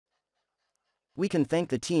we can thank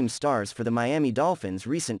the team's stars for the Miami Dolphins'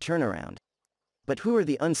 recent turnaround. But who are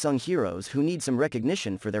the unsung heroes who need some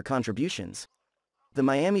recognition for their contributions? The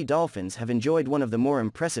Miami Dolphins have enjoyed one of the more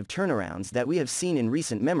impressive turnarounds that we have seen in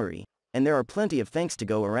recent memory, and there are plenty of thanks to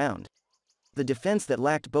go around. The defense that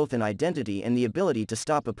lacked both an identity and the ability to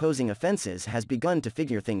stop opposing offenses has begun to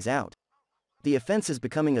figure things out. The offense is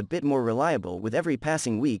becoming a bit more reliable with every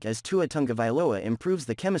passing week as Tua Tagovailoa improves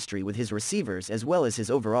the chemistry with his receivers as well as his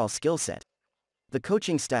overall skill set. The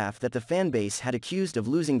coaching staff that the fan base had accused of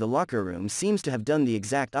losing the locker room seems to have done the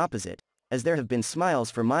exact opposite, as there have been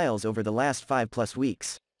smiles for miles over the last 5+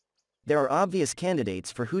 weeks. There are obvious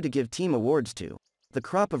candidates for who to give team awards to. The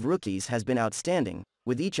crop of rookies has been outstanding,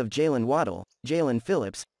 with each of Jalen Waddle, Jalen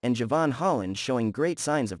Phillips, and Javon Holland showing great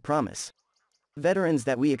signs of promise. Veterans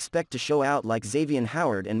that we expect to show out like Xavier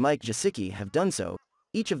Howard and Mike Gesicki have done so,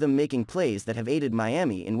 each of them making plays that have aided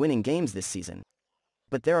Miami in winning games this season.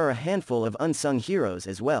 But there are a handful of unsung heroes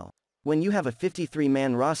as well. When you have a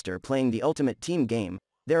 53-man roster playing the ultimate team game,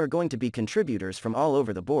 there are going to be contributors from all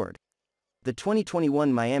over the board. The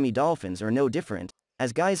 2021 Miami Dolphins are no different,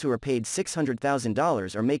 as guys who are paid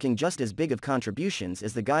 $600,000 are making just as big of contributions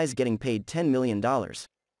as the guys getting paid $10 million.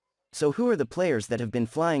 So who are the players that have been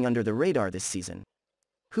flying under the radar this season?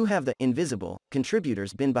 Who have the invisible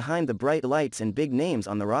contributors been behind the bright lights and big names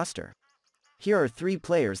on the roster? Here are 3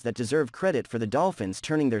 players that deserve credit for the Dolphins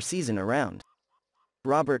turning their season around.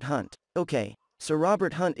 Robert Hunt. Okay, so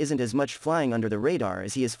Robert Hunt isn't as much flying under the radar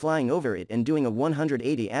as he is flying over it and doing a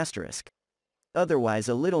 180 asterisk. Otherwise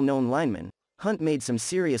a little-known lineman, Hunt made some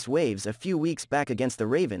serious waves a few weeks back against the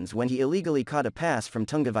Ravens when he illegally caught a pass from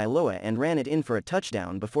Tagovailoa and ran it in for a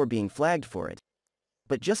touchdown before being flagged for it.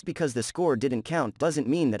 But just because the score didn't count doesn't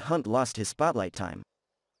mean that Hunt lost his spotlight time.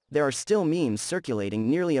 There are still memes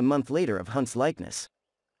circulating nearly a month later of Hunt's likeness.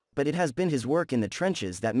 But it has been his work in the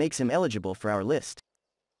trenches that makes him eligible for our list.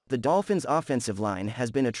 The Dolphins' offensive line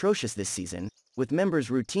has been atrocious this season, with members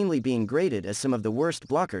routinely being graded as some of the worst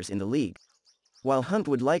blockers in the league. While Hunt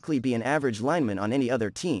would likely be an average lineman on any other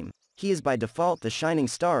team, he is by default the shining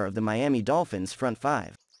star of the Miami Dolphins' front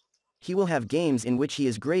 5. He will have games in which he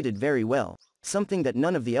is graded very well, something that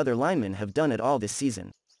none of the other linemen have done at all this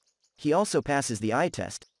season. He also passes the eye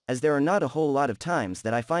test, as there are not a whole lot of times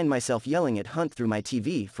that I find myself yelling at Hunt through my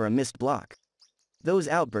TV for a missed block. Those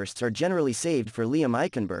outbursts are generally saved for Liam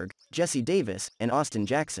Eichenberg, Jesse Davis, and Austin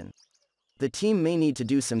Jackson. The team may need to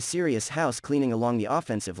do some serious house cleaning along the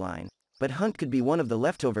offensive line, but Hunt could be one of the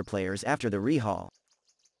leftover players after the rehaul.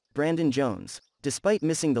 Brandon Jones. Despite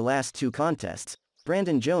missing the last 2 contests,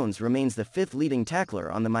 Brandon Jones remains the 5th leading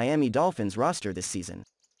tackler on the Miami Dolphins roster this season.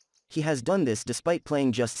 He has done this despite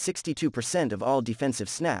playing just 62% of all defensive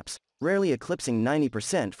snaps, rarely eclipsing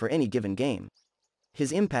 90% for any given game.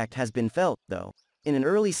 His impact has been felt, though. In an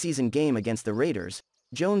early season game against the Raiders,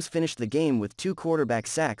 Jones finished the game with 2 quarterback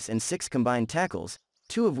sacks and 6 combined tackles,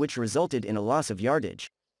 2 of which resulted in a loss of yardage.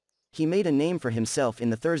 He made a name for himself in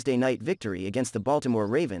the Thursday night victory against the Baltimore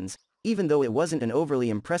Ravens, even though it wasn't an overly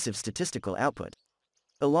impressive statistical output.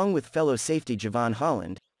 Along with fellow safety Javon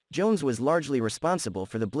Holland, Jones was largely responsible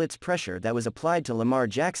for the blitz pressure that was applied to Lamar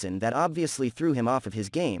Jackson that obviously threw him off of his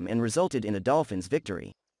game and resulted in a Dolphins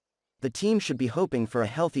victory. The team should be hoping for a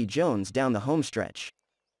healthy Jones down the home stretch.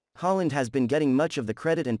 Holland has been getting much of the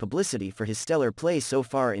credit and publicity for his stellar play so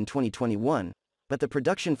far in 2021, but the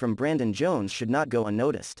production from Brandon Jones should not go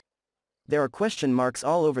unnoticed. There are question marks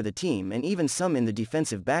all over the team and even some in the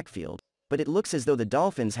defensive backfield, but it looks as though the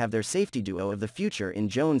Dolphins have their safety duo of the future in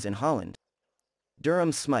Jones and Holland.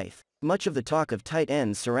 Durham Smythe. Much of the talk of tight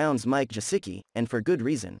ends surrounds Mike Gesicki, and for good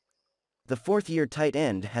reason. The 4th-year tight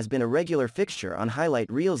end has been a regular fixture on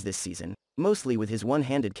highlight reels this season, mostly with his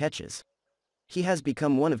one-handed catches. He has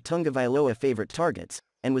become one of Tagovailoa's favorite targets,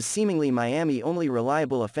 and was seemingly Miami's only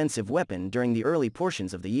reliable offensive weapon during the early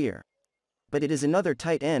portions of the year. But it is another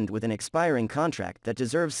tight end with an expiring contract that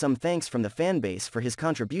deserves some thanks from the fan base for his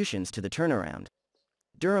contributions to the turnaround.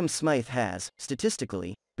 Durham Smythe has,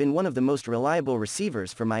 statistically, been one of the most reliable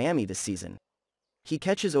receivers for Miami this season. He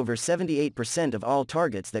catches over 78% of all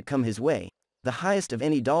targets that come his way, the highest of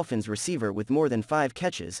any Dolphins receiver with more than 5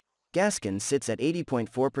 catches. Gaskin sits at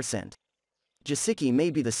 80.4%. Gesicki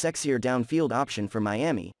may be the sexier downfield option for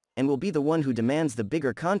Miami, and will be the one who demands the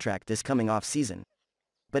bigger contract this coming off-season.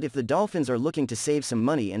 But if the Dolphins are looking to save some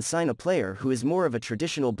money and sign a player who is more of a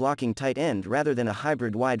traditional blocking tight end rather than a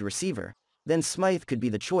hybrid wide receiver, then Smythe could be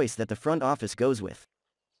the choice that the front office goes with.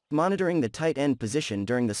 Monitoring the tight end position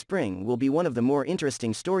during the spring will be one of the more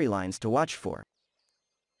interesting storylines to watch for.